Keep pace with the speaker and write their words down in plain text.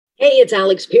Hey, it's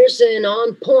Alex Pearson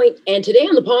on point. And today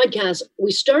on the podcast,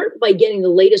 we start by getting the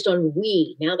latest on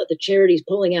WE. Now that the charity's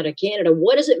pulling out of Canada,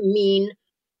 what does it mean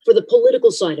for the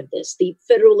political side of this, the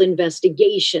federal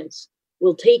investigations?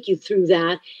 We'll take you through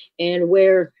that and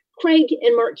where Craig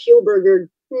and Mark Kielburger,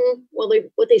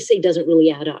 what they say doesn't really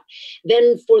add up.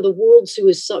 Then for the World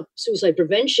Suicide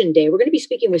Prevention Day, we're going to be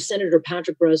speaking with Senator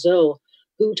Patrick Brazeau,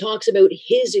 who talks about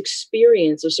his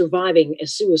experience of surviving a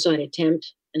suicide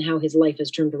attempt and how his life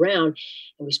has turned around.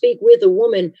 And we speak with a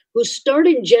woman who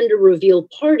started gender reveal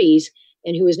parties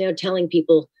and who is now telling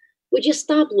people, would you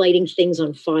stop lighting things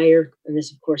on fire? And this,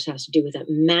 of course, has to do with that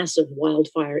massive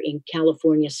wildfire in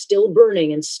California still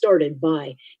burning and started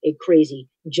by a crazy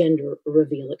gender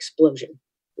reveal explosion.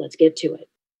 Let's get to it.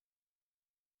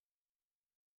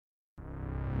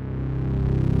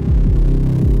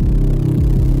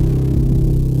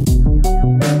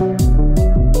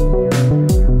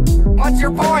 What's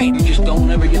your point? You just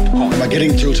don't ever get the point. Am I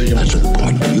getting through to you? That's the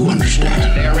point. Do you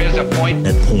understand? There is a point.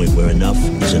 That point where enough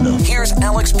is enough. Here's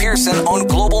Alex Pearson on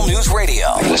Global News Radio.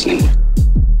 Are you listening?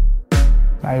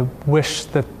 I wish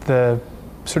that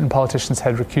certain politicians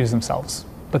had recused themselves,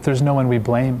 but there's no one we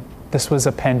blame. This was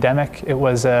a pandemic. It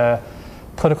was a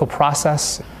political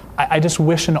process. I just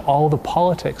wish in all the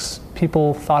politics,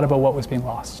 people thought about what was being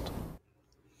lost.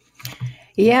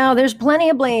 Yeah, there's plenty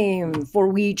of blame for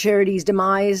WE Charity's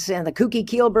demise, and the kooky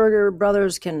Kielburger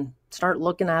brothers can start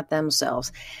looking at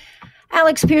themselves.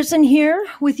 Alex Pearson here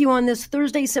with you on this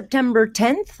Thursday, September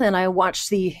 10th, and I watched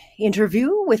the interview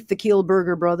with the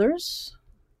Kielburger brothers.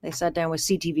 They sat down with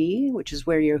CTV, which is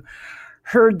where you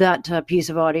heard that piece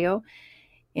of audio,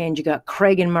 and you got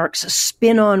Craig and Mark's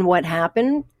spin on what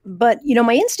happened. But,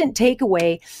 my instant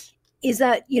takeaway is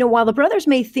that, while the brothers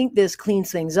may think this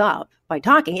cleans things up by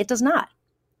talking, it does not.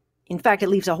 In fact, it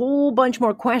leaves a whole bunch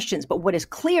more questions. But what is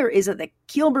clear is that the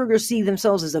Kielburgers see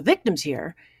themselves as the victims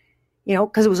here,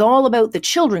 because it was all about the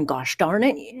children, gosh darn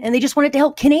it. And they just wanted to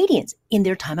help Canadians in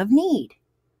their time of need.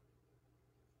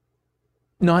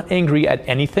 Not angry at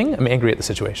anything. I'm angry at the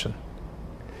situation.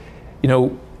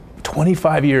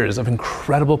 25 years of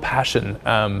incredible passion,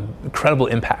 incredible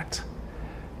impact,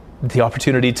 the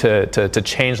opportunity to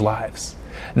change lives,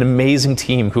 an amazing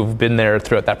team who've been there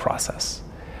throughout that process.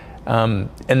 And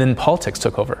then politics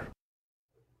took over.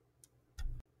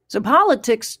 So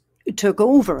politics took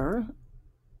over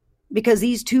because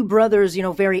these two brothers,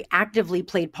 very actively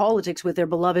played politics with their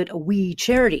beloved WE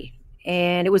Charity.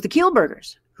 And it was the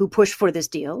Kielburgers who pushed for this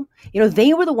deal.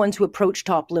 They were the ones who approached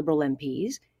top Liberal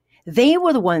MPs. They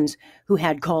were the ones who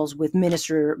had calls with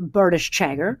Minister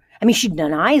Bardish-Chagger. I mean, she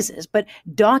denies this, but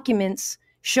documents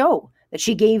show that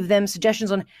she gave them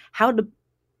suggestions on how to,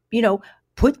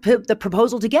 put the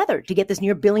proposal together to get this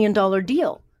near $1 billion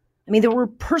deal. I mean, there were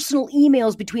personal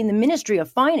emails between the Ministry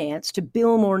of Finance to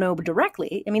Bill Morneau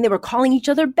directly. I mean, they were calling each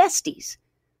other besties.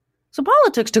 So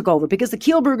politics took over because the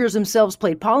Kielburgers themselves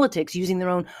played politics using their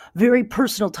own very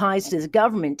personal ties to the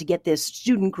government to get this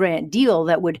student grant deal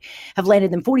that would have landed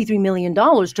them $43 million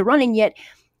to run. And yet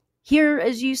here,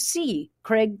 as you see,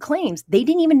 Craig claims they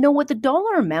didn't even know what the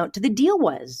dollar amount to the deal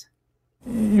was.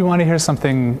 You want to hear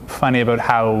something funny about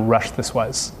how rushed this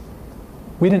was?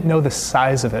 We didn't know the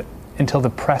size of it until the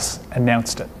press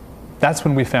announced it. That's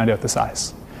when we found out the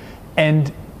size.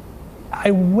 And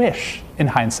I wish, in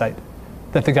hindsight,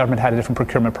 that the government had a different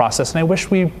procurement process, and I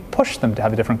wish we pushed them to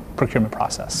have a different procurement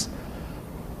process.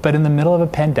 But in the middle of a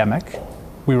pandemic,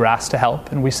 we were asked to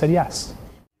help, and we said yes.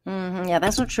 Yeah,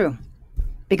 that's not true.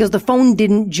 Because the phone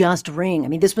didn't just ring. I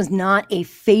mean, this was not a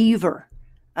favor.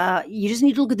 You just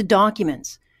need to look at the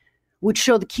documents, which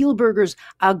show the Kielburgers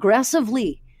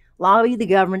aggressively lobbied the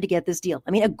government to get this deal.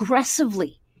 I mean,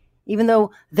 aggressively, even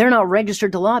though they're not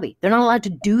registered to lobby. They're not allowed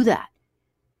to do that.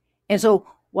 And so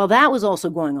while that was also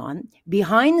going on,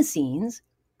 behind the scenes,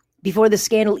 before the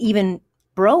scandal even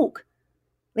broke,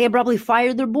 they abruptly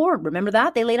fired their board. Remember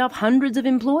that? They laid off hundreds of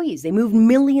employees. They moved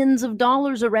millions of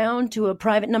dollars around to a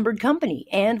private numbered company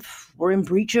and were in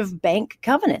breach of bank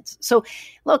covenants. So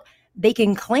look, they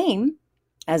can claim,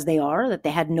 as they are, that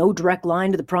they had no direct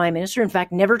line to the prime minister. In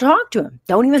fact, never talked to him.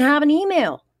 Don't even have an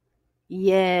email.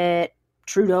 Yet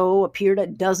Trudeau appeared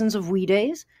at dozens of WE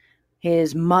days.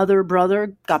 His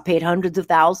brother got paid hundreds of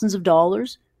thousands of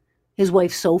dollars. His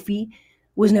wife, Sophie,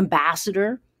 was an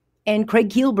ambassador. And Craig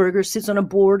Kielburger sits on a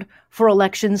board for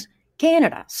Elections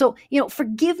Canada. So,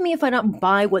 forgive me if I don't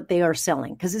buy what they are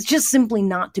selling, because it's just simply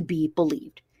not to be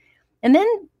believed. And then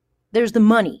there's the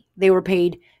money they were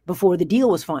paid before the deal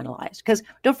was finalized. Because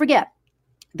don't forget,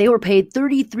 they were paid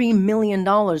 $33 million,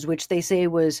 which they say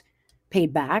was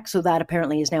paid back. So that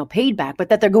apparently is now paid back, but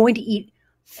that they're going to eat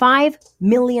 $5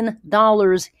 million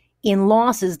in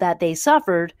losses that they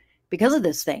suffered because of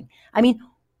this thing. I mean,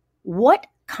 what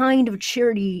kind of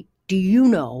charity do you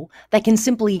know that can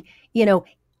simply,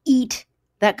 eat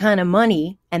that kind of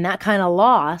money and that kind of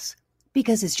loss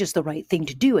because it's just the right thing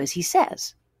to do, as he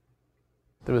says?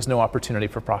 There was no opportunity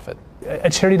for profit. A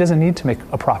charity doesn't need to make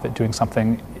a profit doing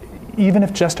something. Even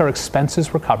if just our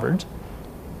expenses were covered,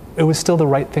 it was still the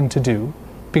right thing to do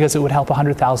because it would help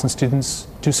 100,000 students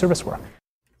do service work.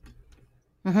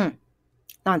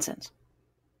 Nonsense.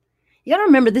 You got to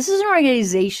remember, this is an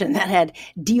organization that had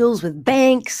deals with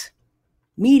banks,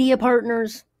 media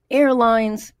partners,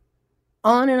 airlines,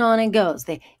 on it goes.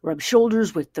 They rub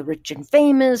shoulders with the rich and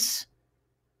famous,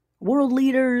 world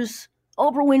leaders,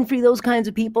 Oprah Winfrey, those kinds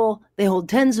of people. They hold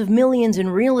tens of millions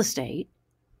in real estate.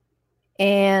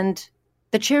 And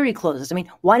the charity closes. I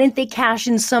mean, why didn't they cash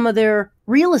in some of their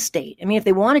real estate? I mean, if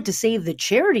they wanted to save the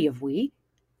charity of We,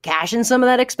 cash in some of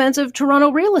that expensive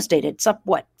Toronto real estate. It's up,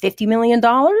 $50 million?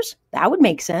 That would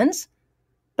make sense.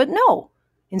 But no.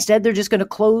 Instead, they're just going to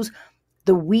close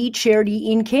the We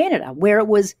charity in Canada, where it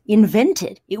was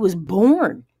invented. It was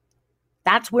born.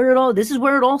 This is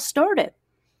where it all started.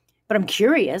 But I'm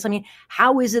curious, I mean,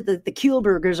 how is it that the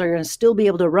Kielburgers are going to still be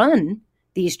able to run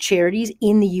these charities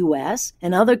in the U.S.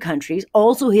 and other countries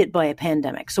also hit by a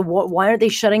pandemic? So why aren't they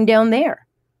shutting down there?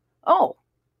 Oh,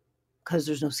 because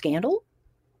there's no scandal?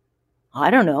 I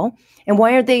don't know. And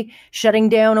why aren't they shutting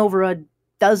down over a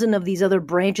dozen of these other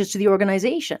branches to the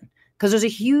organization? Because there's a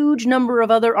huge number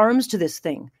of other arms to this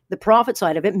thing. The profit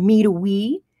side of it, Me to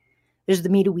We. There's the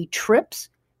Me to We trips,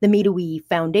 the Me to We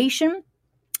Foundation.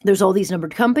 There's all these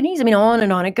numbered companies. I mean, on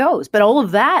and on it goes. But all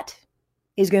of that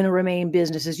is going to remain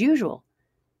business as usual.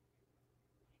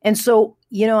 And so,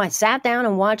 I sat down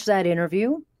and watched that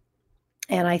interview.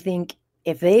 And I think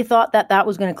if they thought that that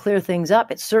was going to clear things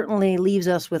up, it certainly leaves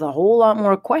us with a whole lot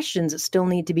more questions that still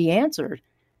need to be answered.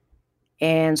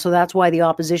 And so that's why the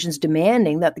opposition's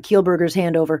demanding that the Kielburgers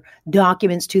hand over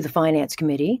documents to the Finance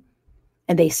Committee.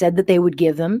 And they said that they would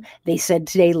give them. They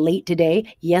said late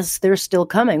today, yes, they're still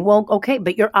coming. Well, okay,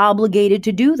 but you're obligated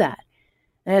to do that.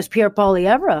 And as Pierre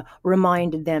Poilievre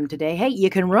reminded them today, hey, you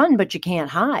can run, but you can't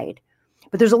hide.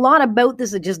 But there's a lot about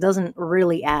this that just doesn't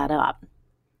really add up.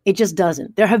 It just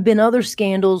doesn't. There have been other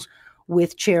scandals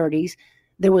with charities.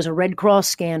 There was a Red Cross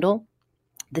scandal,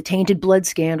 the tainted blood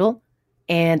scandal.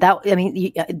 And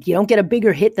you don't get a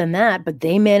bigger hit than that, but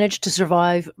they managed to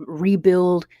survive,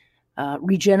 rebuild,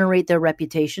 regenerate their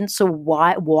reputation. So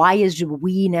why is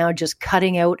We now just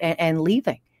cutting out and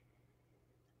leaving?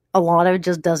 A lot of it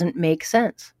just doesn't make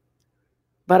sense.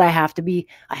 But I have to be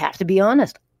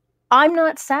honest. I'm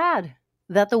not sad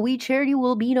that the We charity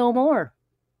will be no more.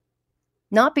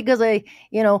 Not because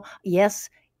yes,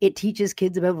 it teaches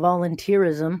kids about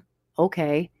volunteerism.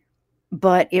 Okay.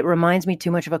 But it reminds me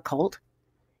too much of a cult.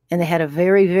 And they had a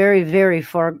very, very, very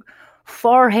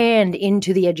far hand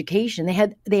into the education.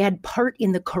 They had part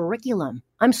in the curriculum.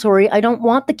 I'm sorry, I don't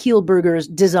want the Kielburgers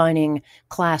designing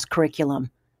class curriculum.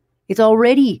 It's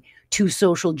already too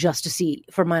social justice-y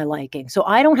for my liking. So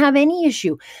I don't have any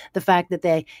issue the fact that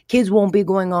the kids won't be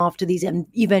going off to these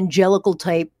evangelical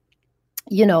type,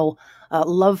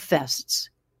 love fests.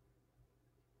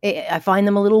 I find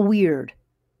them a little weird.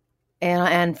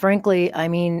 And frankly, I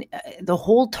mean, the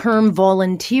whole term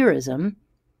volunteerism,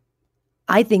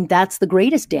 I think that's the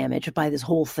greatest damage by this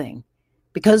whole thing.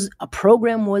 Because a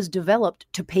program was developed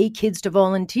to pay kids to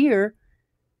volunteer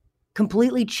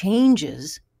completely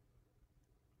changes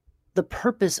the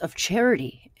purpose of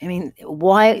charity. I mean,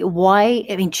 why?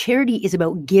 I mean, charity is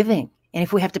about giving. And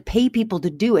if we have to pay people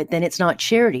to do it, then it's not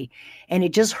charity. And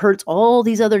it just hurts all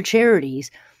these other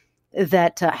charities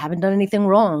that haven't done anything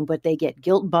wrong, but they get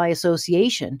guilt by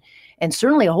association. And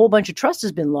certainly a whole bunch of trust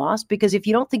has been lost because if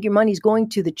you don't think your money's going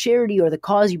to the charity or the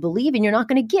cause you believe in, you're not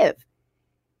going to give.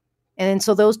 And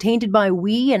so those tainted by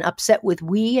We and upset with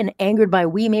We and angered by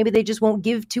We, maybe they just won't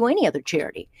give to any other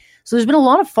charity. So there's been a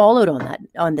lot of fallout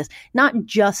on this, not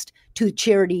just to the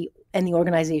charity and the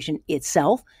organization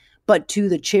itself, but to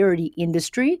the charity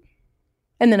industry.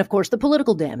 And then, of course, the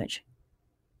political damage.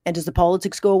 And does the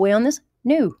politics go away on this?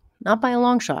 No. Not by a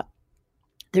long shot.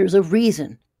 There's a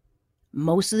reason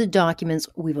most of the documents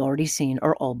we've already seen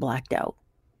are all blacked out.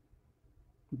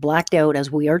 Blacked out, as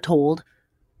we are told,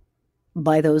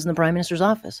 by those in the Prime Minister's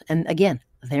office. And again,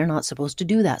 they're not supposed to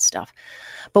do that stuff.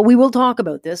 But we will talk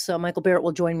about this. Michael Barrett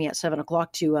will join me at 7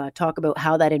 o'clock to talk about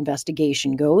how that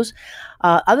investigation goes.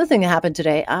 Other thing that happened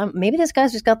today, maybe this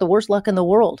guy's just got the worst luck in the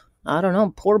world. I don't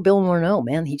know. Poor Bill Morneau,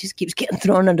 man. He just keeps getting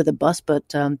thrown under the bus,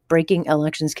 but breaking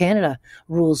Elections Canada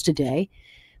rules today.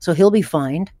 So he'll be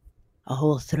fined a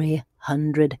whole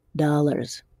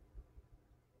 $300.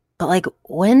 But like,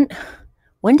 when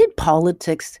did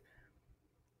politics,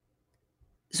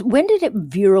 when did it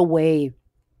veer away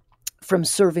from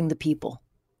serving the people?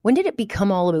 When did it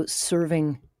become all about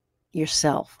serving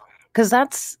yourself? Because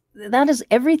that is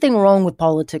everything wrong with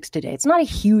politics today. It's not a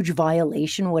huge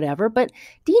violation, whatever, but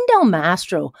Dean Del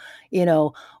Mastro,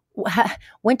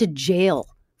 went to jail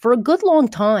for a good long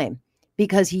time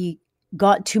because he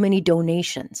got too many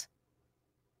donations.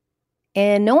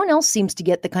 And no one else seems to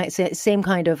get the same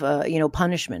kind of,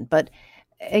 punishment. But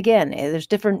again, there's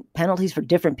different penalties for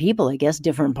different people, I guess,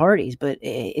 different parties, but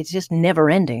it's just never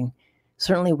ending,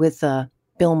 certainly with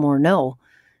Bill Morneau.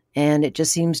 And it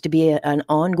just seems to be an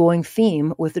ongoing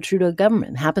theme with the Trudeau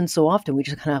government. It happens so often, we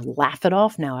just kind of laugh it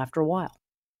off now after a while.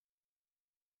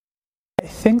 I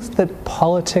think that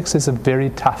politics is a very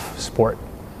tough sport.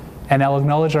 And I'll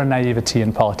acknowledge our naivety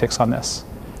in politics on this.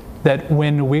 That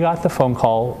when we got the phone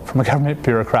call from a government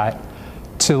bureaucrat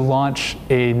to launch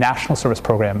a national service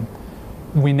program,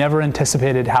 we never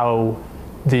anticipated how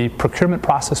the procurement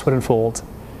process would unfold.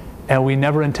 And we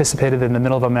never anticipated in the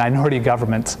middle of a minority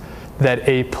government that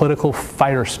a political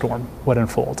firestorm would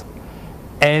unfold.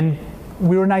 And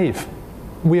we were naive.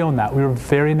 We own that. We were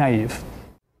very naive.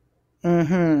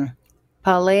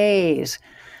 Palais.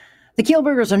 The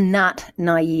Kielburgers are not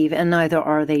naive, and neither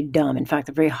are they dumb. In fact,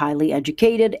 they're very highly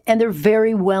educated, and they're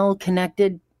very well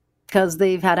connected because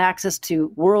they've had access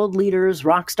to world leaders,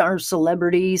 rock stars,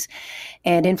 celebrities,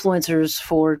 and influencers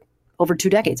for over 2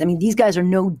 decades. I mean, these guys are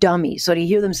no dummies. So to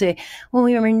hear them say, well,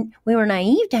 we were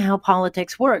naive to how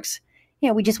politics works.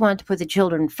 Yeah, we just wanted to put the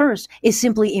children first is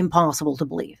simply impossible to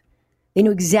believe. They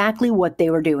knew exactly what they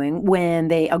were doing when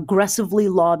they aggressively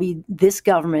lobbied this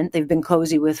government they've been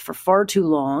cozy with for far too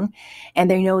long,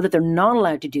 and they know that they're not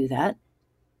allowed to do that.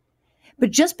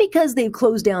 But just because they've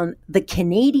closed down the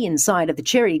Canadian side of the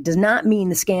charity does not mean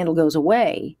the scandal goes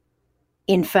away.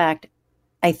 In fact,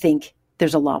 I think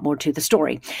there's a lot more to the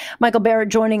story. Michael Barrett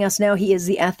joining us now. He is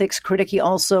the ethics critic. He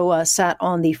also sat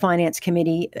on the finance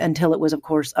committee until it was, of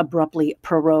course, abruptly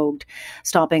prorogued,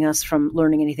 stopping us from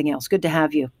learning anything else. Good to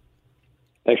have you.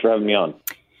 Thanks for having me on.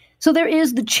 So there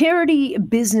is the charity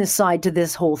business side to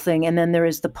this whole thing, and then there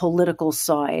is the political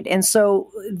side. And so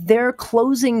they're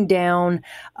closing down,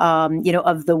 of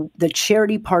the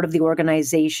charity part of the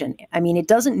organization. I mean, it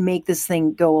doesn't make this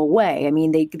thing go away. I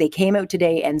mean, they came out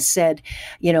today and said,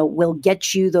 we'll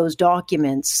get you those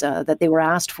documents that they were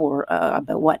asked for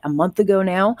about, a month ago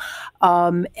now.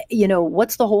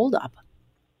 What's the holdup?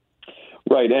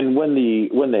 Right, and when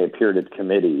they appeared at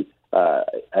committee,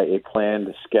 a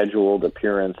planned, scheduled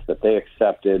appearance that they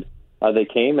accepted. They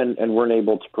came and weren't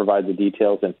able to provide the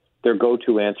details, and their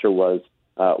go-to answer was,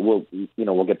 "We'll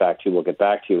get back to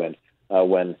you." And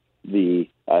when the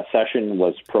session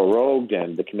was prorogued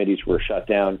and the committees were shut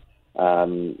down,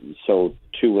 so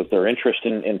too was their interest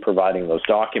in providing those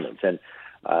documents. And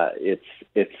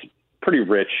it's pretty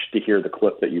rich to hear the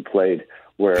clip that you played,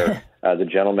 where the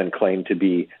gentleman claimed to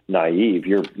be naive.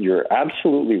 You're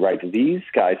absolutely right. These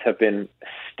guys have been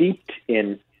steeped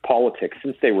in politics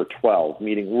since they were 12,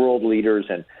 meeting world leaders,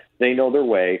 and they know their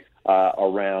way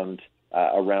around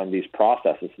these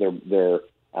processes. They're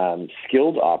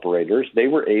skilled operators. They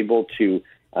were able to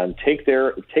take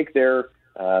their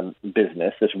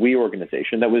business, this WE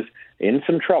organization that was in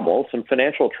some trouble, some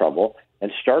financial trouble,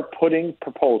 and start putting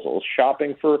proposals,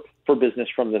 shopping for business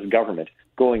from this government,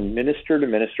 going minister to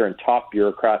minister and top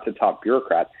bureaucrat to top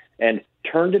bureaucrat, and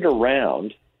turned it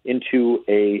around into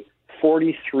a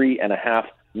 $43.5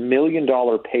 million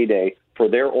payday for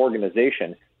their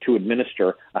organization to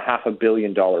administer a $500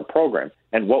 million program.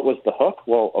 And what was the hook?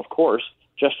 Well, of course,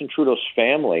 Justin Trudeau's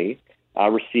family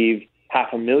received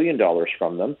 $500,000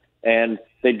 from them, and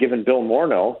they'd given Bill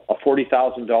Morneau a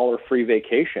 $40,000 free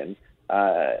vacation.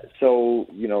 So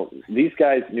these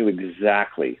guys knew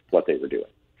exactly what they were doing.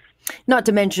 Not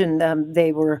to mention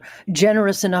they were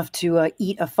generous enough to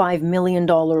eat a $5 million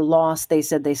loss. They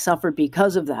said they suffered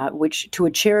because of that, which to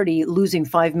a charity, losing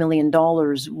 $5 million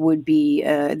would be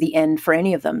the end for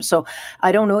any of them. So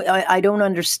I don't know. I don't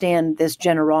understand this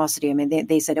generosity. I mean,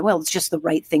 they said, well, it's just the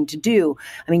right thing to do.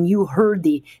 I mean, you heard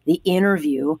the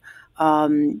interview. I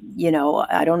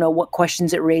don't know what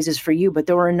questions it raises for you, but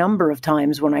there were a number of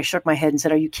times when I shook my head and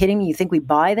said, are you kidding me? You think we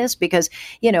buy this? Because,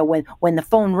 when the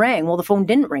phone rang, well, the phone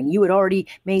didn't ring. You had already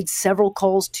made several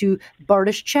calls to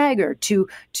Bardish Chagger,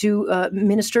 to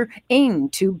Minister Ng,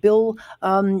 to Bill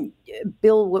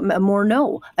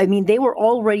Morneau. I mean, they were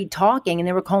already talking and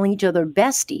they were calling each other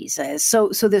besties.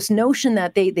 So this notion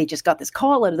that they just got this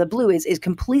call out of the blue is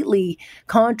completely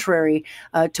contrary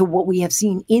to what we have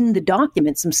seen in the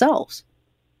documents themselves.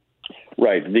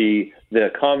 Right. The the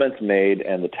comments made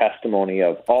and the testimony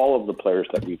of all of the players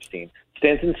that we've seen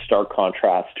stands in stark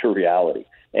contrast to reality.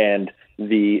 And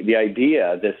the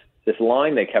idea, this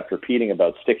line they kept repeating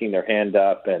about sticking their hand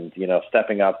up and,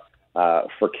 stepping up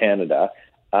for Canada,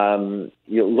 they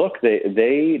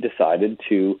decided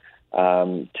to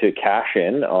cash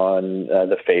in on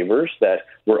the favors that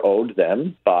were owed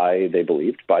them they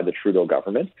believed, by the Trudeau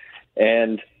government.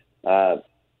 And they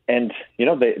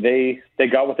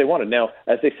got what they wanted. Now,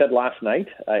 as they said last night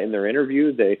in their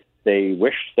interview, they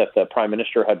wished that the Prime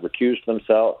Minister had recused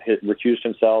himself,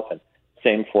 and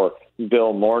same for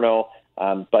Bill Morneau.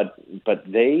 But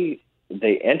they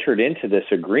entered into this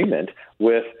agreement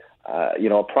with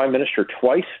a Prime Minister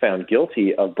twice found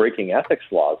guilty of breaking ethics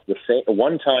laws.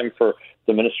 One time for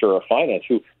the Minister of Finance,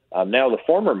 who now the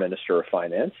former Minister of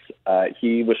Finance,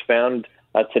 he was found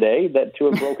today to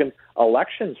have broken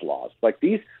elections laws. Like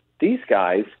these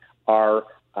guys are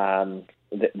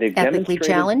they've ethically demonstrated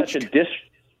challenged.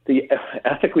 The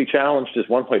ethically challenged is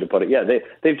one way to put it. Yeah,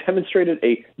 they've demonstrated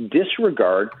a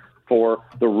disregard for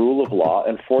the rule of law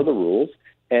and for the rules.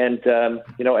 And and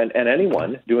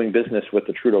anyone doing business with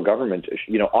the Trudeau government,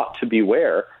 ought to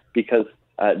beware, because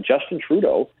Justin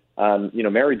Trudeau,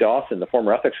 Mary Dawson, the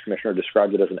former ethics commissioner,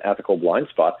 described it as an ethical blind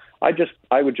spot. I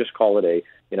would just call it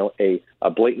a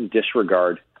blatant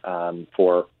disregard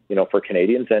for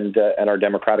Canadians and our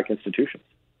democratic institutions.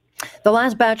 The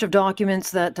last batch of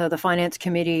documents that the Finance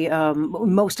Committee,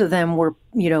 most of them were,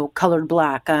 colored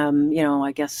black.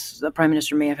 I guess the Prime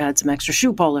Minister may have had some extra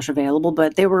shoe polish available,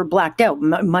 but they were blacked out.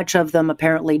 Much of them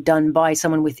apparently done by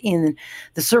someone within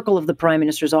the circle of the Prime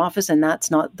Minister's office, and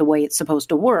that's not the way it's supposed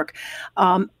to work.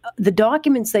 The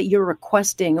documents that you're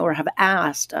requesting or have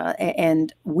asked,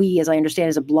 and we, as I understand,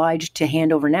 is obliged to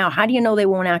hand over now, how do you know they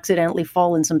won't accidentally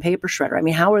fall in some paper shredder? I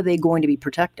mean, how are they going to be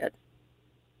protected?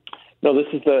 No, this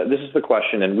is the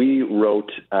question, and we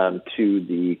wrote to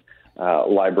the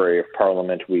Library of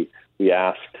Parliament. We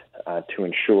asked to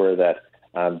ensure that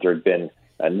there had been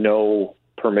no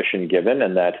permission given,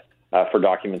 and that for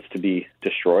documents to be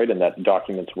destroyed, and that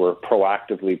documents were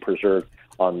proactively preserved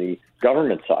on the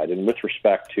government side. And with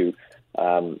respect to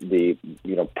the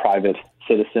private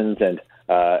citizens and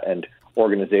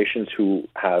organizations who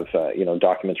have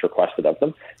documents requested of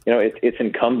them, it's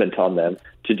incumbent on them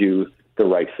to do the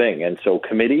right thing. And so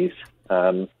committees,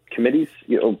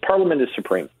 Parliament is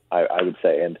supreme, I would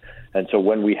say. And so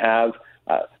when we have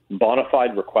bona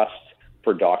fide requests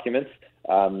for documents,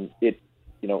 folks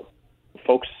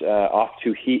ought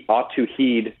to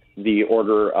heed the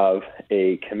order of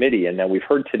a committee. And now we've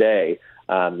heard today,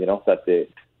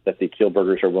 that the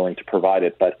Kielburgers are willing to provide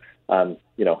it. But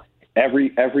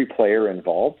every player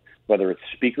involved, whether it's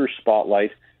Speaker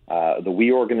Spotlight, the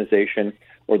We organization,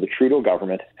 or the Trudeau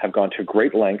government, have gone to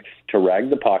great lengths to rag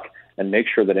the puck and make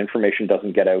sure that information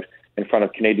doesn't get out in front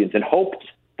of Canadians, in hopes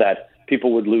that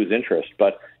people would lose interest.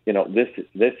 But this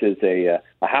is a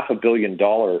 $500 million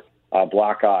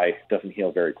black eye doesn't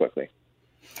heal very quickly.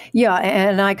 Yeah,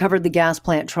 and I covered the gas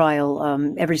plant trial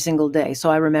every single day,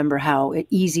 so I remember how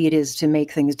easy it is to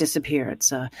make things disappear.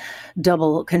 It's a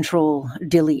double control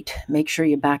delete. Make sure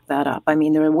you back that up. I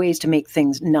mean, there are ways to make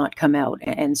things not come out,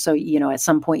 and so at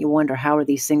some point you wonder, how are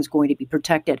these things going to be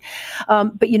protected?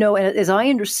 But as I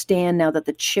understand now that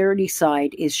the charity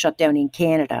side is shut down in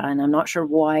Canada, and I'm not sure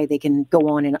why they can go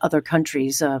on in other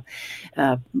countries. If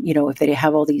they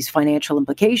have all these financial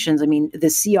implications, I mean,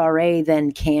 the CRA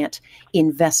then can't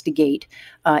investigate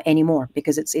anymore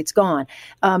because it's gone.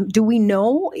 Do we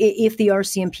know if the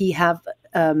RCMP have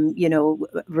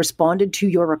responded to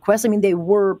your request? I mean, they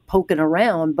were poking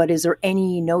around, but is there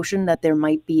any notion that there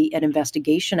might be an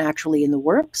investigation actually in the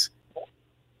works?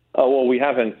 Well, we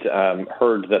haven't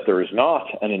heard that there is not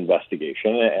an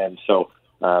investigation, and so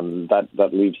that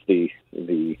leaves the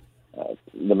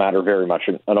matter very much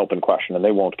an open question, and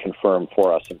they won't confirm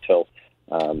for us until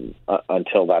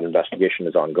that investigation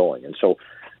is ongoing. And so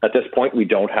at this point, we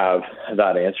don't have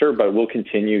that answer, but we'll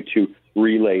continue to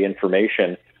relay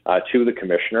information to the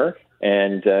commissioner.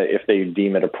 And if they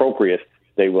deem it appropriate,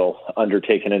 they will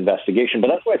undertake an investigation. But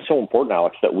that's why it's so important,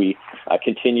 Alex, that we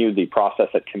continue the process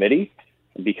at committee,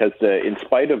 because in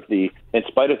spite of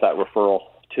that referral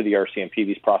to the RCMP,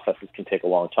 these processes can take a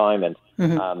long time. And,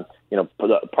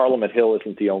 Parliament Hill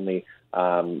isn't the only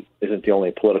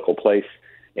political place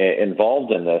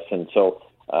involved in this, and so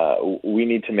we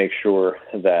need to make sure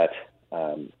that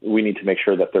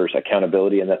there's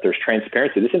accountability and that there's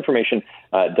transparency. This information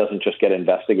doesn't just get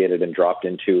investigated and dropped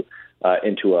into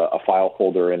a file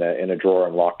folder in a drawer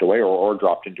and locked away, or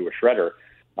dropped into a shredder,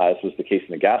 as was the case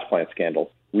in the gas plant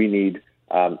scandal. We need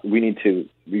we need to,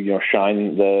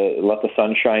 let the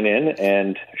sun shine in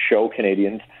and show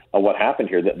Canadians what happened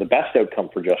here. The best outcome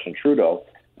for Justin Trudeau,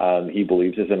 he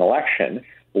believes, is an election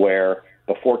where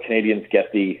before Canadians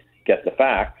get the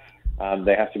facts,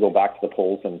 they have to go back to the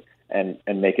polls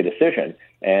and make a decision.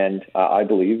 And I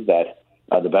believe that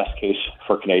the best case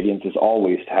for Canadians is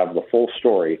always to have the full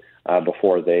story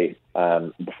before they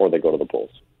go to the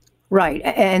polls. Right.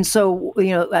 And so,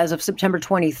 as of September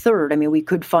 23rd, I mean, we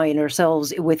could find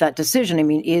ourselves with that decision. I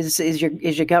mean, is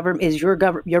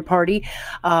your party,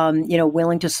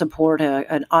 willing to support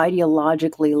an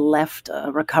ideologically left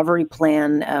recovery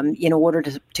plan in order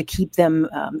to keep them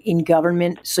in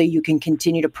government so you can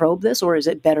continue to probe this? Or is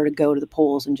it better to go to the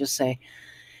polls and just say,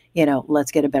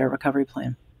 let's get a better recovery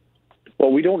plan?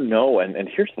 Well, we don't know. And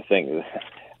here's the thing.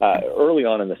 Early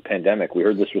on in this pandemic, we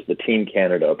heard this was the Team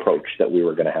Canada approach that we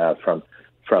were going to have from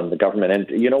the government.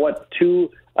 And you know what?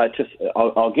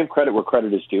 I'll give credit where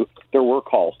credit is due. There were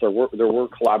calls. There were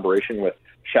collaboration with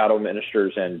shadow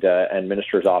ministers and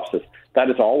ministers' offices.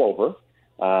 That is all over.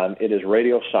 It is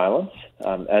radio silence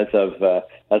as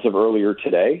of earlier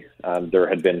today. There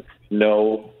had been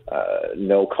no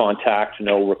contact,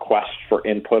 no request for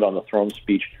input on the throne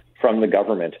speech from the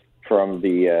government, from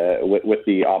with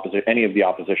the opposition, any of the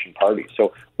opposition parties.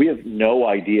 So we have no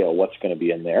idea what's going to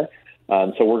be in there.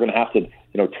 So we're going to have to,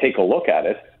 take a look at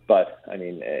it. But I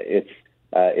mean,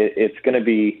 it's going to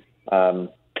be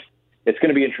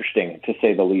interesting, to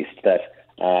say the least.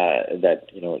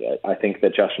 I think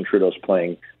that Justin Trudeau's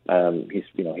playing.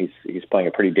 He's playing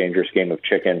a pretty dangerous game of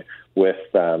chicken with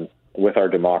our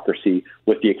democracy,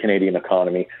 with the Canadian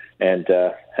economy, and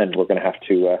we're going to have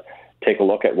to take a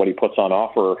look at what he puts on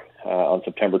offer on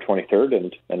September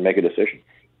 23rd and make a decision.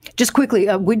 Just quickly,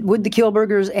 would the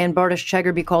Kielburgers and Bartosz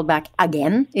Czegor be called back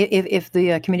again if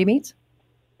the committee meets?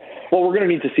 Well, we're going to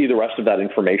need to see the rest of that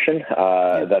information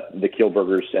that the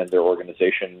Kielburgers and their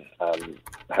organization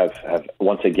have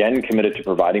once again committed to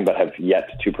providing, but have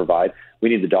yet to provide. We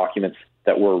need the documents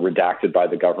that were redacted by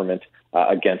the government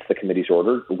against the committee's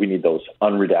order. We need those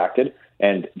unredacted,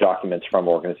 and documents from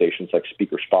organizations like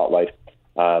Speaker Spotlight,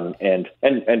 and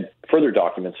further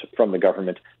documents from the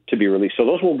government to be released. So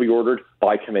those will be ordered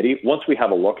by committee. Once we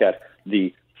have a look at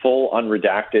the full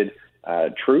unredacted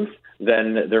truth,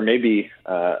 then there may be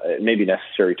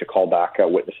necessary to call back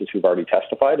witnesses who've already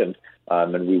testified, and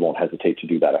we won't hesitate to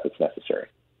do that if it's necessary.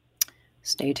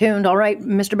 Stay tuned. All right,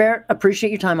 Mr. Barrett, appreciate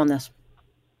your time on this.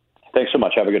 Thanks so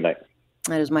much. Have a good night.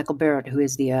 That is Michael Barrett, who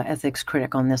is the ethics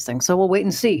critic on this thing. So we'll wait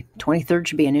and see. 23rd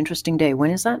should be an interesting day.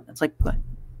 When is that? It's like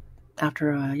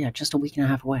after just a week and a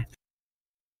half away.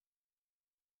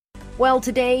 Well,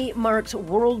 today marks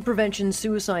World Prevention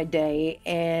Suicide Day,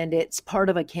 and it's part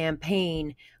of a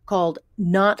campaign called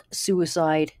Not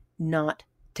Suicide, Not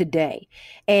Today.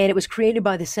 And it was created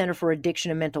by the Center for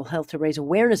Addiction and Mental Health to raise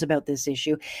awareness about this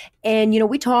issue. And,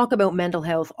 we talk about mental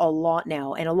health a lot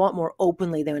now, and a lot more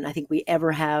openly than I think we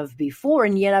ever have before.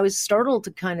 And yet I was startled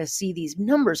to kind of see these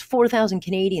numbers, 4,000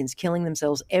 Canadians killing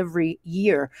themselves every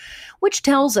year, which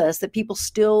tells us that people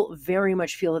still very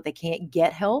much feel that they can't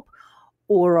get help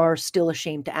or are still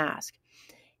ashamed to ask.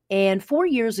 And 4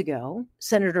 years ago,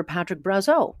 Senator Patrick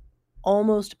Brazeau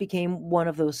almost became one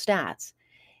of those stats.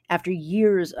 After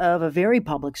years of a very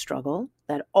public struggle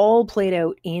that all played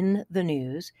out in the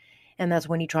news, and that's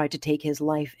when he tried to take his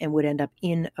life and would end up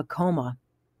in a coma,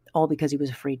 all because he was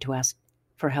afraid to ask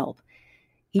for help.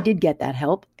 He did get that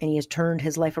help, and he has turned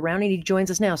his life around, and he joins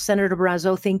us now. Senator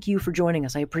Brazeau, thank you for joining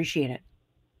us. I appreciate it.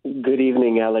 Good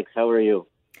evening, Alex. How are you?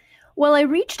 Well, I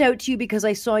reached out to you because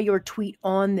I saw your tweet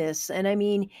on this, and I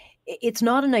mean, it's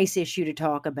not a nice issue to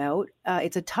talk about.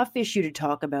 It's a tough issue to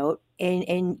talk about,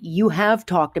 and you have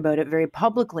talked about it very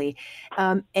publicly.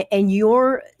 And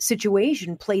your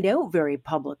situation played out very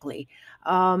publicly.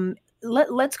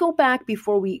 Let's go back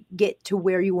before we get to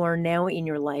where you are now in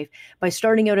your life by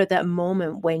starting out at that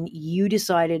moment when you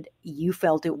decided you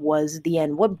felt it was the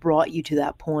end. What brought you to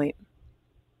that point?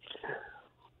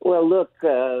 Well, look,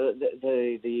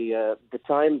 the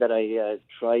time that I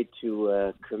tried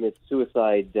to commit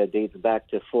suicide dates back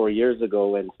to 4 years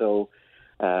ago, and so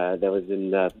that was in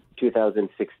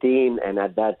 2016. And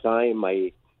at that time,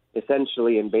 I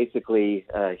essentially and basically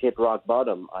hit rock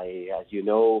bottom. As you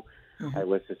know, I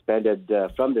was suspended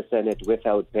from the Senate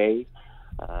without pay.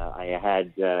 I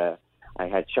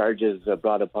had charges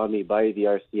brought upon me by the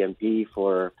RCMP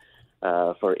for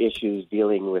issues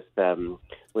dealing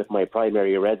with my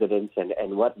primary residence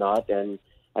and whatnot. And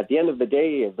at the end of the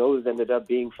day, those ended up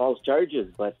being false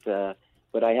charges.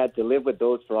 But I had to live with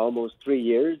those for almost 3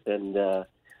 years. And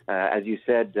as you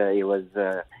said, it was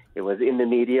in the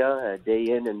media day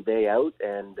in and day out.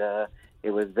 And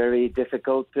very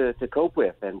difficult to cope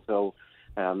with. And so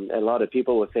a lot of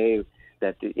people will say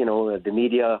that, the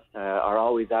media are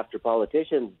always after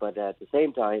politicians, but at the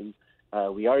same time,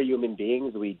 we are human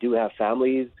beings. We do have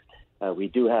families. We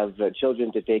do have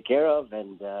children to take care of.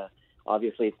 And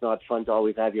obviously, it's not fun to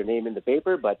always have your name in the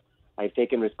paper, but I've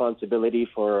taken responsibility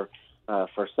for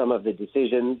some of the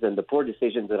decisions and the poor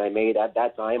decisions that I made at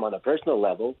that time on a personal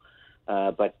level.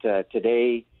 But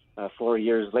today, 4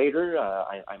 years later,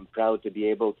 I'm proud to be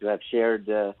able to have shared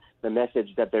the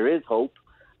message that there is hope,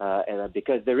 and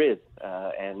because there is.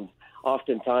 And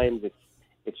oftentimes,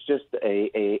 it's just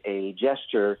a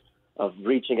gesture of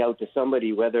reaching out to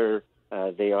somebody, whether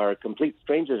they are complete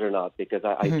strangers or not, because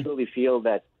I truly feel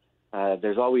that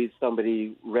there's always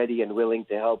somebody ready and willing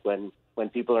to help when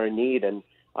people are in need. And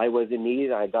I was in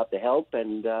need. I got the help,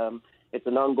 and it's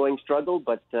an ongoing struggle,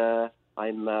 but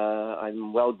I'm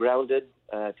well grounded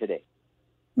today.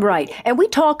 Right. And we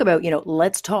talk about,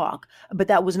 let's talk, but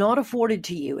that was not afforded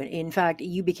to you. In fact,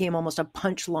 you became almost a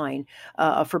punchline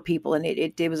for people. And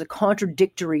it was a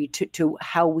contradictory to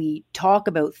how we talk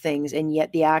about things. And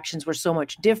yet the actions were so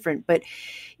much different. But,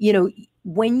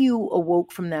 when you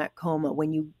awoke from that coma,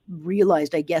 when you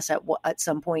realized, I guess, at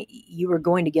some point you were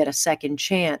going to get a second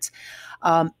chance,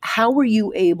 how were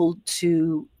you able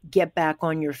to get back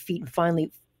on your feet and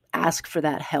finally ask for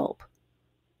that help?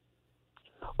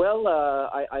 Well,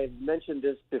 I've mentioned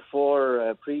this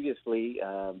before previously,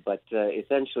 but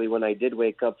essentially when I did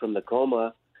wake up from the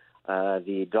coma,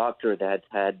 the doctor that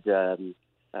had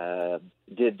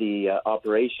did the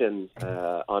operation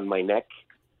on my neck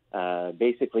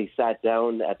basically sat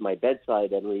down at my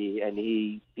bedside, and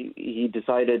he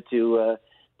decided to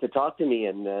talk to me,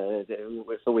 and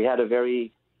so we had a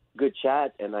very good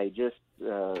chat, and I just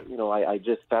I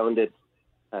just found it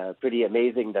pretty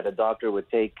amazing that a doctor would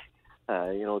take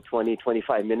 20,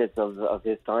 25 minutes of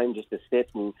his time just to sit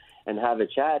and have a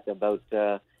chat about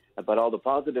all the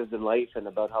positives in life and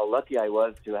about how lucky I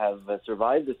was to have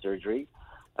survived the surgery.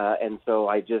 And so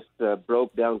I just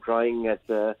broke down crying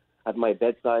at my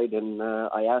bedside, and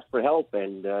I asked for help,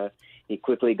 and he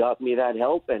quickly got me that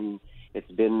help. And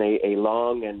it's been a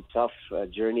long and tough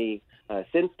journey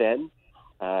since then.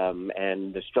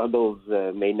 And the struggles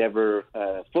may never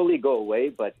fully go away,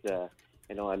 but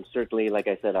I'm certainly, like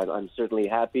I said, I'm certainly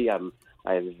happy. I'm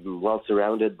well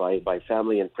surrounded by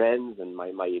family and friends, and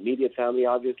my immediate family,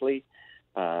 obviously.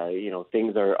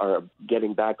 Things are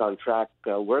getting back on track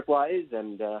work-wise,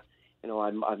 and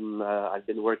I've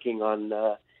been working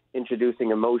on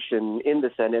introducing a motion in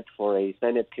the Senate for a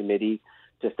Senate committee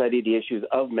to study the issues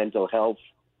of mental health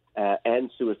and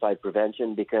suicide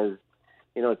prevention, because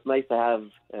it's nice to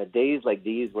have days like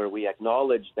these where we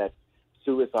acknowledge that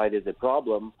suicide is a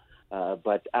problem.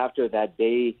 But after that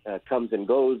day comes and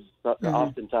goes,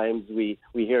 oftentimes we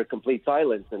hear complete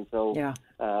silence. And so,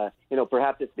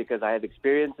 perhaps it's because I have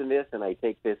experience in this and I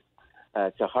take this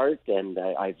to heart, and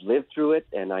I've lived through it.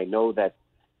 And I know that,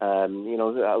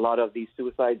 a lot of these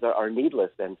suicides are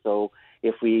needless. And so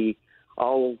if we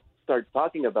all start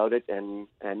talking about it and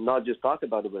not just talk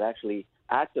about it, but actually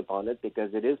act upon it,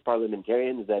 because it is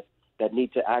parliamentarians that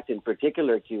need to act in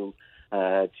particular to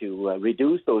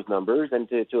reduce those numbers and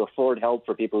to afford help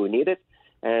for people who need it.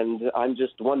 And I'm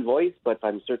just one voice, but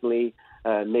I'm certainly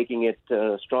making it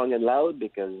strong and loud,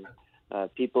 because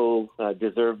people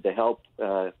deserve the help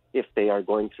if they are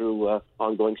going through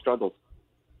ongoing struggles.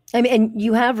 I mean, and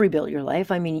you have rebuilt your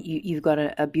life. I mean, you've got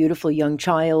a beautiful young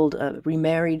child,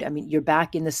 remarried. I mean, you're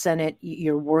back in the Senate.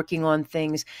 You're working on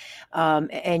things,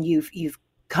 and you've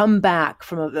come back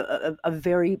from a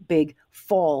very big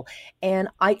fall. And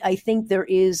I think there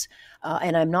is,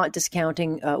 and I'm not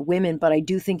discounting women, but I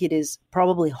do think it is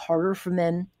probably harder for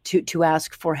men to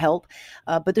ask for help.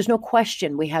 But there's no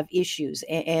question we have issues.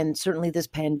 And certainly this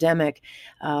pandemic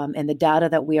and the data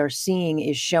that we are seeing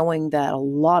is showing that a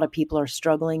lot of people are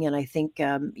struggling. And I think,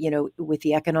 with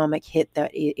the economic hit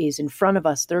that is in front of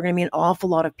us, there are going to be an awful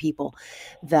lot of people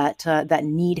that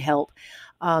need help.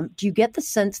 Do you get the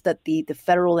sense that the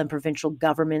federal and provincial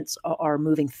governments are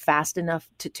moving fast enough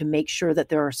to make sure that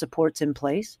there are supports in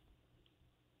place?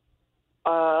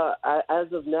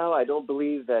 As of now, I don't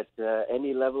believe that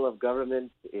any level of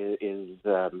government is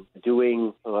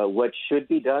doing what should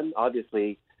be done.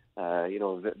 Obviously,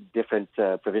 different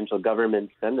provincial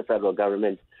governments and the federal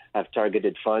government have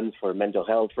targeted funds for mental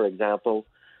health, for example.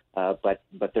 But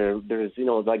there's,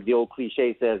 like the old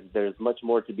cliche says, there's much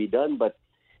more to be done. But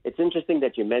it's interesting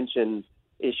that you mentioned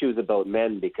issues about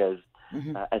men, because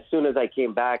as soon as I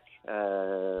came back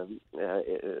in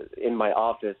my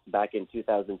office back in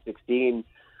 2016,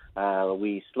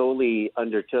 we slowly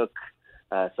undertook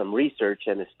some research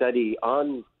and a study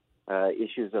on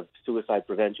issues of suicide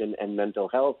prevention and mental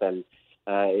health, and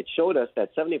it showed us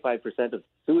that 75% of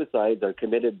suicides are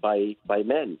committed by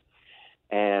men,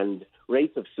 and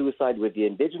rates of suicide with the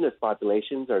Indigenous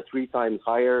populations are 3 times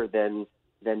higher than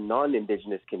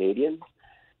non-Indigenous Canadians.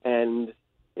 And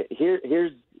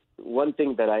here's one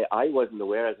thing that I wasn't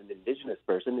aware as an Indigenous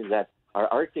person, is that our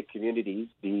Arctic communities,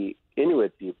 the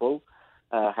Inuit people,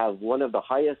 have one of the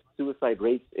highest suicide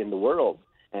rates in the world,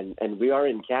 and we are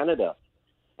in Canada.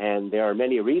 And there are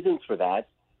many reasons for that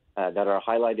that are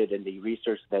highlighted in the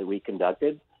research that we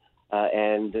conducted.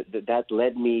 And that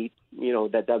led me,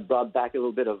 that brought back a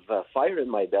little bit of fire in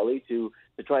my belly to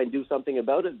try and do something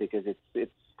about it, because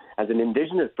it's as an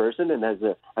Indigenous person and as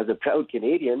a proud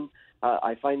Canadian,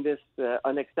 I find this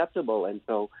unacceptable. And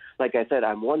so, like I said,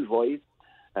 I'm one voice.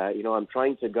 I'm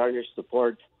trying to garnish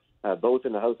support both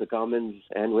in the House of Commons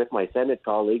and with my Senate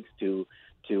colleagues to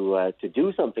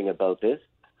do something about this.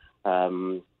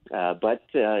 But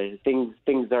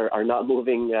things are not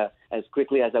moving as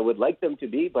quickly as I would like them to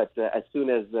be. But as soon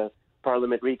as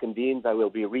Parliament reconvenes, I will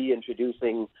be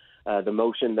reintroducing the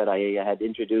motion that I had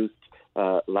introduced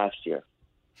last year.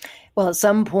 Well, at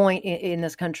some point in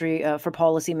this country, for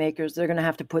policymakers, they're going to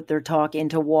have to put their talk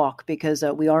into walk, because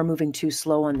we are moving too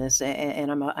slow on this, and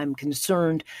I'm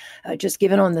concerned, just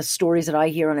given on the stories that I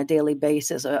hear on a daily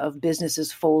basis of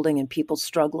businesses folding and people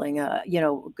struggling.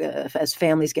 As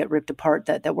families get ripped apart,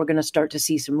 that we're going to start to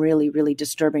see some really, really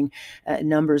disturbing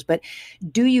numbers. But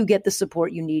do you get the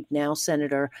support you need now,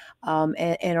 Senator?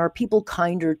 And are people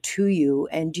kinder to you?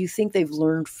 And do you think they've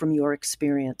learned from your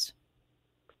experience?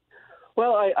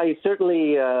 Well, I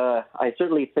certainly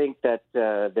think that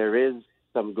there is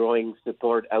some growing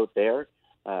support out there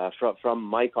from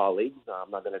my colleagues. I'm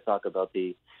not going to talk about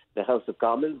the House of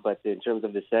Commons, but in terms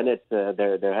of the Senate,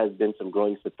 there has been some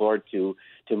growing support to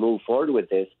move forward with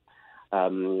this,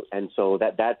 and so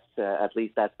that's at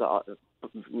least that's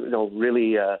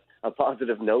really a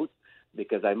positive note,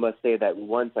 because I must say that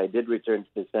once I did return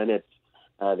to the Senate,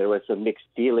 there was some mixed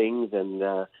feelings,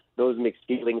 and those mixed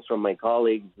feelings from my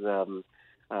colleagues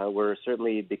were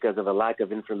certainly because of a lack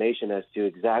of information as to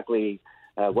exactly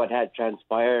what had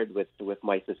transpired with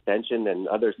my suspension and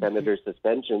other senators'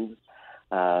 suspensions.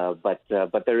 But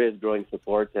there is growing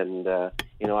support, and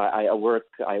I work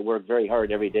very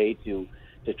hard every day to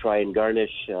try and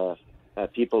garnish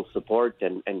people's support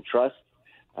and trust,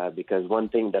 because one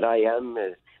thing that I am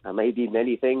is, I may be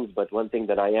many things, but one thing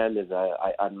that I am is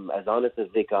I'm as honest as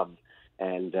they come.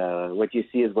 And what you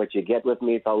see is what you get with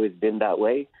me. It's always been that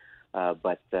way.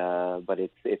 But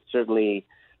it's certainly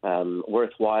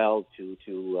worthwhile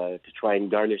to try and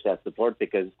garnish that support,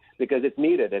 because it's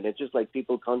needed. And it's just like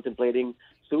people contemplating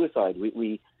suicide.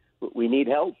 We need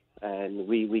help, and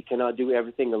we cannot do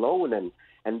everything alone.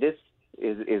 And this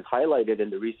is highlighted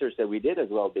in the research that we did as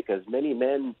well, because many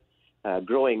men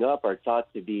growing up are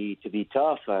taught to be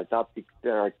tough, are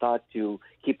taught to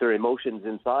keep their emotions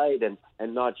inside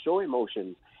and not show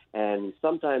emotions. And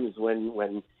sometimes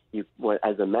when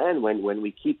as a man, when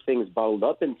we keep things bottled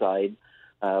up inside,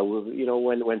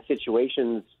 when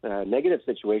situations, negative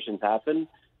situations happen,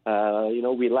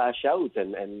 we lash out,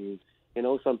 and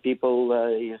some people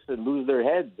lose their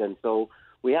heads. And so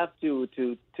we have to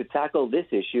tackle this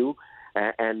issue.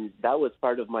 And that was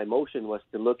part of my motion, was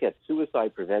to look at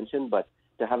suicide prevention, but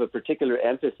to have a particular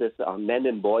emphasis on men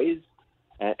and boys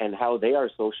and how they are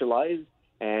socialized,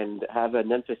 and have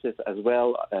an emphasis as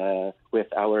well with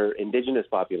our Indigenous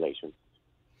population.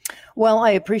 Well,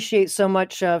 I appreciate so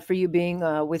much for you being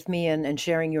with me and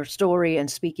sharing your story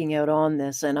and speaking out on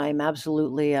this. And I'm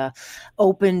absolutely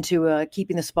open to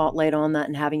keeping the spotlight on that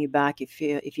and having you back if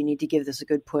you need to give this a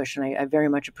good push. And I very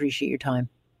much appreciate your time.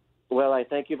 Well, I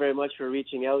thank you very much for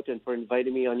reaching out and for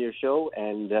inviting me on your show.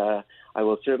 And I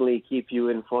will certainly keep you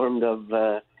informed of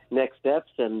next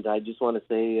steps. And I just want to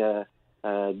say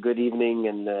good evening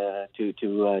and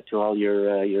to all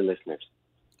your listeners.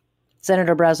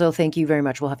 Senator Brazeau, thank you very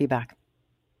much. We'll have you back.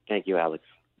 Thank you, Alex.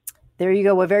 There you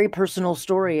go. A very personal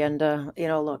story. And,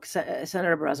 look,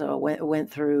 Senator Brazeau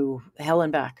went through hell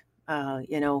and back, and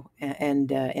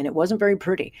it wasn't very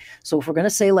pretty. So if we're going to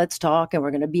say let's talk, and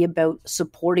we're going to be about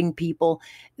supporting people,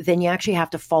 then you actually have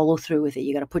to follow through with it.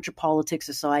 You got to put your politics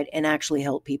aside and actually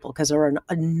help people, because there are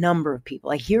a number of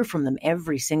people. I hear from them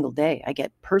every single day. I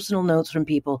get personal notes from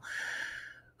people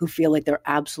who feel like they're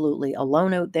absolutely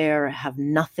alone out there, have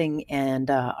nothing, and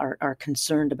are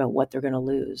concerned about what they're going to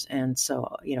lose. And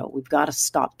so, we've got to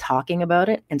stop talking about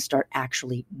it and start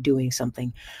actually doing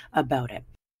something about it.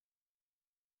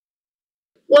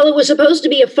 Well, it was supposed to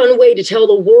be a fun way to tell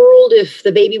the world if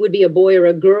the baby would be a boy or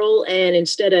a girl, and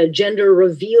instead a gender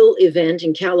reveal event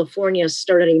in California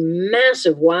started a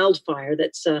massive wildfire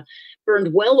that's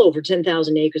burned well over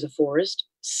 10,000 acres of forest,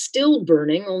 still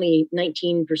burning, only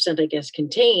 19%, I guess,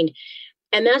 contained.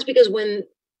 And that's because when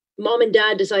mom and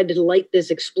dad decided to light this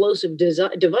explosive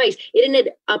device, it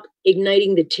ended up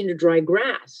igniting the tinder dry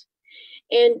grass.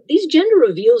 And these gender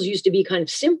reveals used to be kind of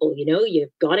simple. You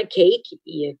got a cake,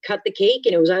 you cut the cake,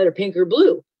 and it was either pink or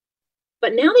blue.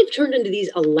 But now they've turned into these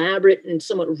elaborate and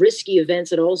somewhat risky events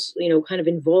that also, kind of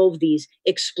involve these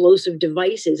explosive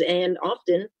devices. And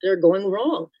often they're going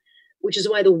wrong, which is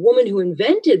why the woman who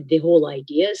invented the whole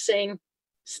idea is saying,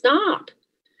 stop.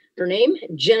 Her name,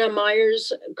 Jenna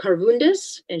Myers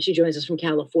Carvundas, and she joins us from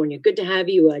California. Good to have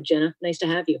you, Jenna. Nice to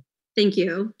have you. Thank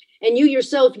you. And you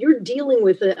yourself, you're dealing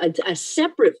with a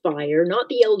separate fire, not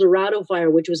the El Dorado fire,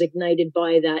 which was ignited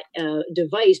by that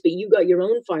device, but you got your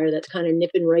own fire that's kind of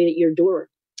nipping right at your door.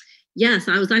 Yes,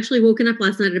 I was actually woken up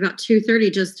last night at about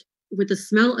 2:30 just with the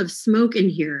smell of smoke in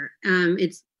here.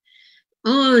 It's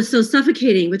so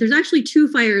suffocating. But there's actually two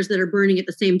fires that are burning at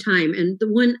the same time. And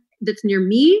the one that's near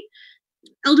me,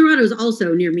 El Dorado is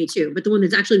also near me too, but the one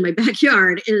that's actually in my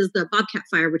backyard is the Bobcat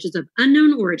fire, which is of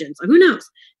unknown origin. So who knows?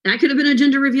 That could have been a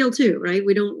gender reveal too, right?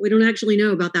 We don't actually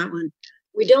know about that one.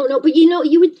 We don't know, but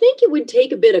you would think it would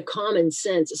take a bit of common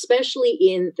sense, especially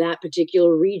in that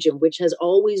particular region, which has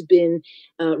always been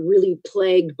really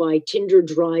plagued by tinder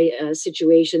dry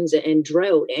situations and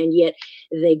drought. And yet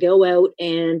they go out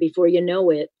and before you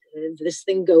know it, this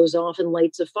thing goes off and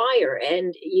lights a fire.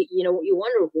 And, you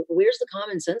wonder, where's the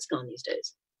common sense gone these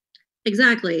days?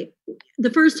 Exactly. The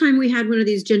first time we had one of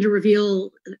these gender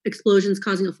reveal explosions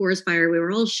causing a forest fire, we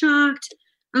were all shocked.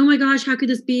 Oh my gosh, how could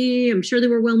this be? I'm sure they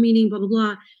were well-meaning, blah, blah,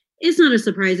 blah. It's not a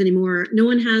surprise anymore. No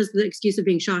one has the excuse of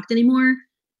being shocked anymore.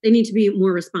 They need to be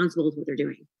more responsible with what they're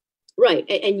doing. Right.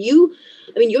 And you're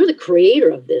the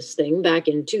creator of this thing back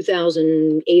in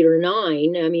 2008 or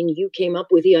 9. You came up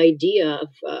with the idea of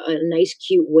a nice,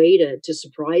 cute way to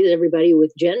surprise everybody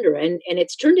with gender. And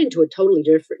it's turned into a totally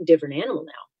different animal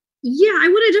now. Yeah, I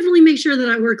want to definitely make sure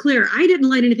that we're clear. I didn't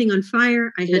light anything on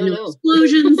fire. I had no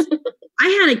explosions. I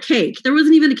had a cake. There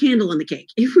wasn't even a candle on the cake.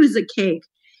 It was a cake.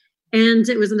 And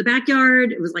it was in the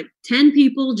backyard. It was like 10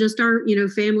 people, just our,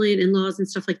 family and in-laws and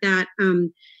stuff like that.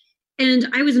 And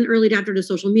I was an early adapter to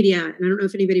social media. And I don't know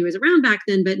if anybody was around back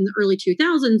then, but in the early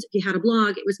 2000s, if you had a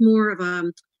blog, it was more of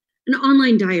an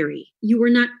online diary. You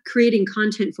were not creating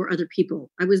content for other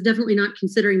people. I was definitely not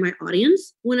considering my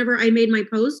audience whenever I made my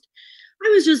post. I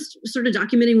was just sort of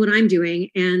documenting what I'm doing.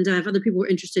 And if other people were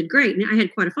interested, great. And I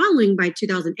had quite a following by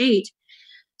 2008.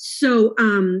 So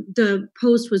the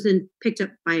post was then picked up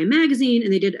by a magazine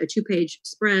and they did a 2-page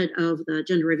spread of the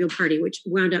gender reveal party, which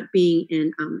wound up being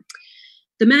in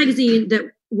the magazine that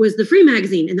was the free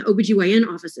magazine in the OBGYN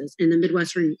offices in the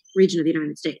Midwestern region of the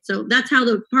United States. So that's how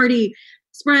the party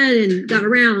spread and got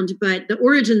around. But the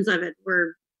origins of it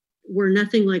were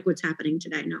nothing like what's happening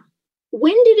today. No.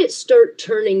 When did it start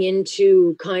turning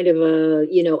into kind of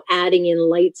adding in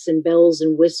lights and bells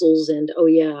and whistles and,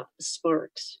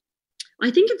 sparks? I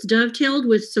think it's dovetailed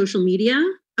with social media.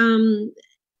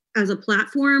 As a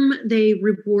platform, they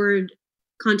reward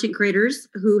content creators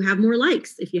who have more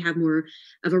likes. If you have more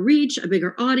of a reach, a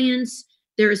bigger audience,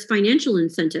 there is financial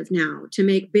incentive now to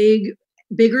make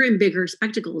bigger and bigger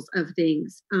spectacles of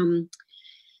things.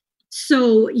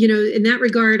 So, in that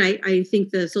regard, I think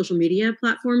the social media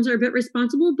platforms are a bit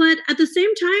responsible. But at the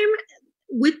same time,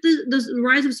 with the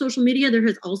rise of social media, there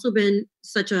has also been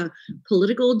such a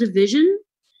political division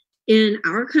in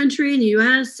our country, in the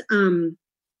U.S.,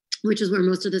 which is where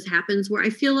most of this happens, where I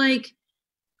feel like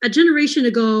a generation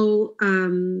ago,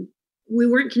 we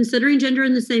weren't considering gender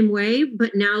in the same way.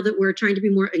 But now that we're trying to be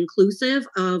more inclusive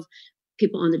of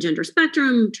people on the gender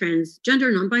spectrum,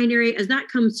 transgender, non-binary, as that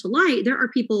comes to light, there are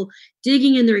people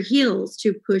digging in their heels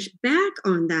to push back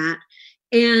on that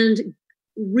and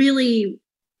really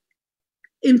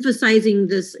emphasizing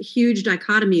this huge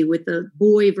dichotomy with the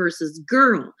boy versus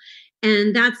girl.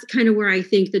 And that's kind of where I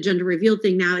think the gender reveal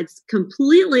thing now, it's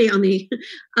completely on the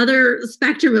other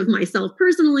spectrum of myself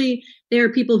personally. There are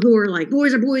people who are like,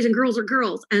 boys are boys and girls are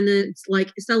girls. And then it's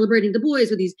like celebrating the boys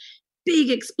with these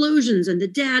big explosions and the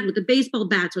dad with the baseball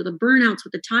bats or the burnouts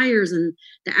with the tires and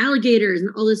the alligators and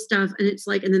all this stuff. And it's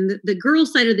like, and then the girl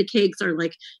side of the cakes are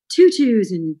like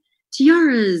tutus and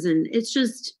tiaras. And it's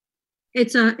just,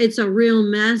 it's a real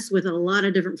mess with a lot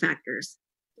of different factors.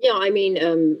 Yeah,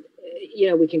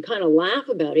 we can kind of laugh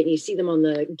about it. And you see them on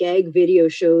the gag video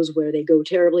shows where they go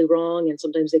terribly wrong, and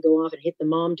sometimes they go off and hit the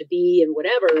mom-to-be and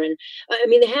whatever. And I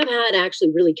mean, they have had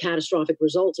actually really catastrophic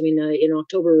results. I mean, in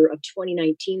October of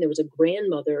 2019, there was a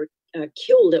grandmother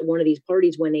killed at one of these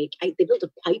parties when they built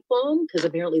a pipe bomb, because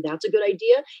apparently that's a good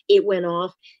idea. It went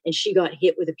off and she got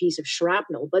hit with a piece of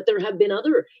shrapnel. But there have been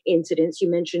other incidents. You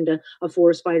mentioned a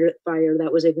forest fire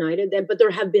that was ignited, but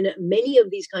there have been many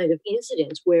of these kind of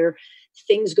incidents where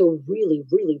things go really,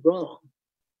 really wrong.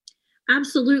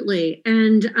 Absolutely.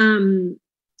 And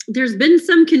there's been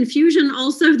some confusion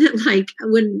also that, like,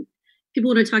 when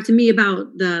people want to talk to me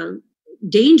about the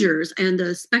dangers and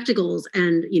the spectacles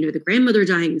and, the grandmother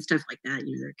dying and stuff like that,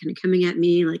 they're kind of coming at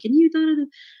me like, and you thought of it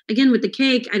again with the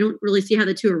cake. I don't really see how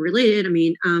the two are related. I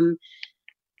mean,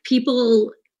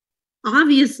 people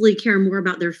obviously care more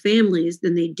about their families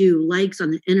than they do likes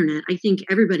on the internet. I think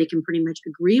everybody can pretty much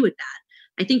agree with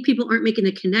that. I think people aren't making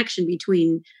the connection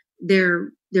between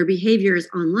their behaviors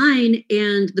online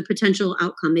and the potential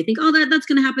outcome. They think, oh, that's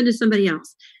going to happen to somebody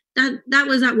else. That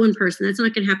was that one person. That's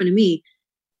not going to happen to me.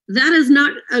 That is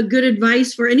not a good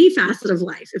advice for any facet of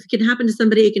life. If it can happen to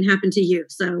somebody, it can happen to you.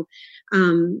 So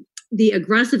the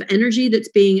aggressive energy that's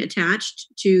being attached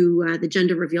to the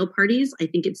gender reveal parties, I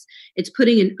think it's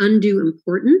putting an undue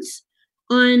importance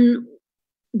on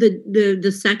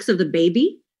the sex of the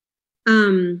baby.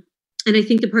 And I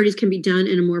think the parties can be done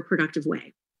in a more productive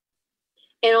way.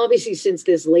 And obviously, since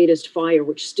this latest fire,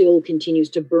 which still continues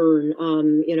to burn,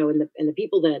 and the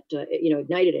people that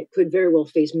ignited it could very well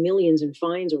face millions in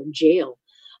fines or jail.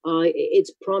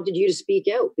 It's prompted you to speak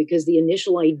out, because the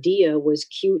initial idea was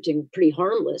cute and pretty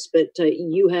harmless, but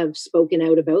you have spoken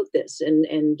out about this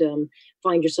and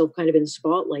find yourself kind of in the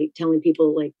spotlight, telling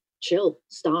people like, chill,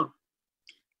 stop.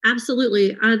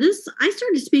 Absolutely. I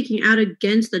started speaking out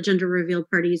against the gender reveal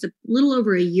parties a little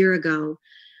over a year ago.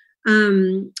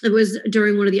 It was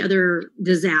during one of the other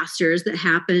disasters that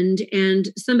happened, and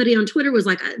somebody on Twitter was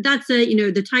like, that's it,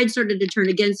 the tide started to turn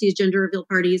against these gender reveal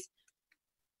parties.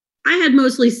 I had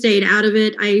mostly stayed out of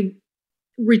it. I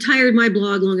retired my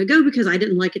blog long ago because I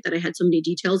didn't like it that I had so many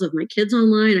details of my kids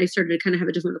online. I started to kind of have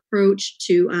a different approach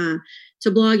to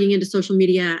blogging and to social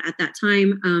media at that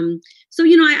time. So,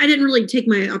 I didn't really take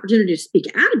my opportunity to speak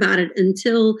out about it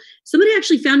until somebody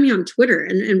actually found me on Twitter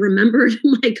and remembered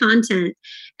my content.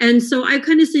 And so I've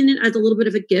kind of seen it as a little bit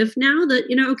of a gift now that,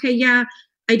 okay, yeah,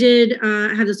 I did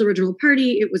have this original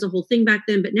party. It was a whole thing back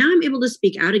then, but now I'm able to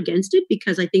speak out against it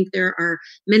because I think there are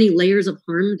many layers of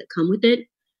harm that come with it.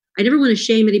 I never want to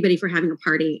shame anybody for having a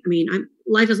party. I mean,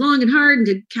 life is long and hard, and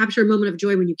to capture a moment of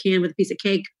joy when you can with a piece of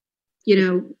cake,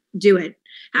 do it.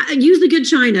 Use the good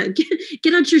china.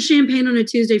 Get out your champagne on a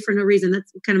Tuesday for no reason.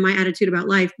 That's kind of my attitude about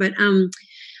life. But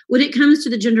when it comes to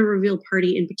the gender reveal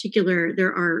party in particular,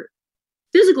 there are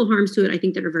physical harms to it, I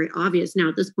think, that are very obvious now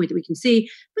at this point that we can see.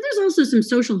 But there's also some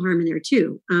social harm in there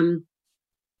too.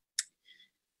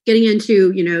 Getting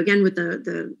into, again, with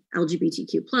the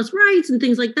LGBTQ plus rights and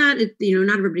things like that,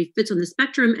 not everybody fits on the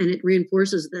spectrum, and it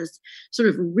reinforces this sort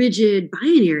of rigid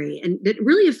binary, and it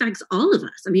really affects all of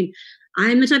us. I mean,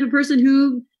 I'm the type of person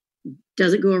who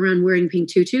doesn't go around wearing pink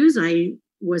tutus. I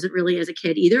wasn't really as a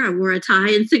kid either. I wore a tie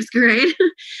in 6th grade.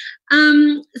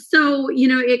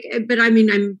 But I mean,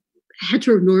 I'm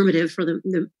heteronormative for the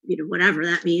whatever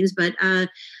that means. But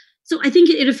so I think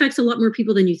it affects a lot more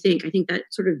people than you think. I think that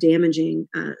sort of damaging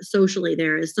socially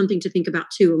there is something to think about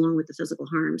too, along with the physical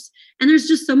harms. And there's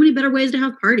just so many better ways to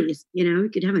have parties. You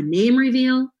could have a name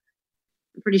reveal.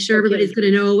 I'm pretty sure everybody's going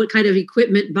to know what kind of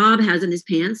equipment Bob has in his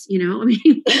pants. I mean,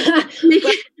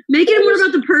 make it more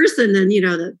about the person than,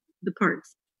 the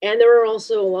parts. And there are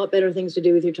also a lot better things to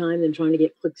do with your time than trying to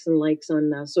get clicks and likes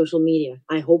on social media.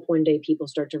 I hope one day people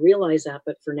start to realize that.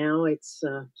 But for now, it's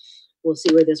we'll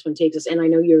see where this one takes us. And I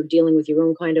know you're dealing with your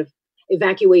own kind of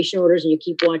evacuation orders, and you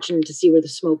keep watching to see where the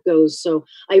smoke goes. So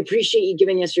I appreciate you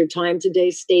giving us your time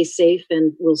today. Stay safe,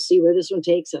 and we'll see where this one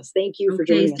takes us. Thank you for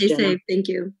joining us, Jenna. Stay safe. Thank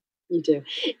you. You too.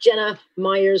 Jenna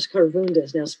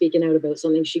Myers-Karvoundas now speaking out about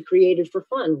something she created for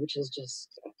fun, which is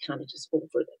just kind of just over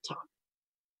the top.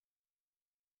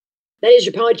 That is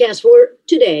your podcast for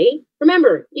today.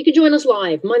 Remember, you can join us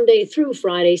live Monday through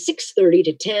Friday, 6:30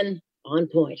 to 10 on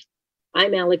point.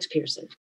 I'm Alex Pearson.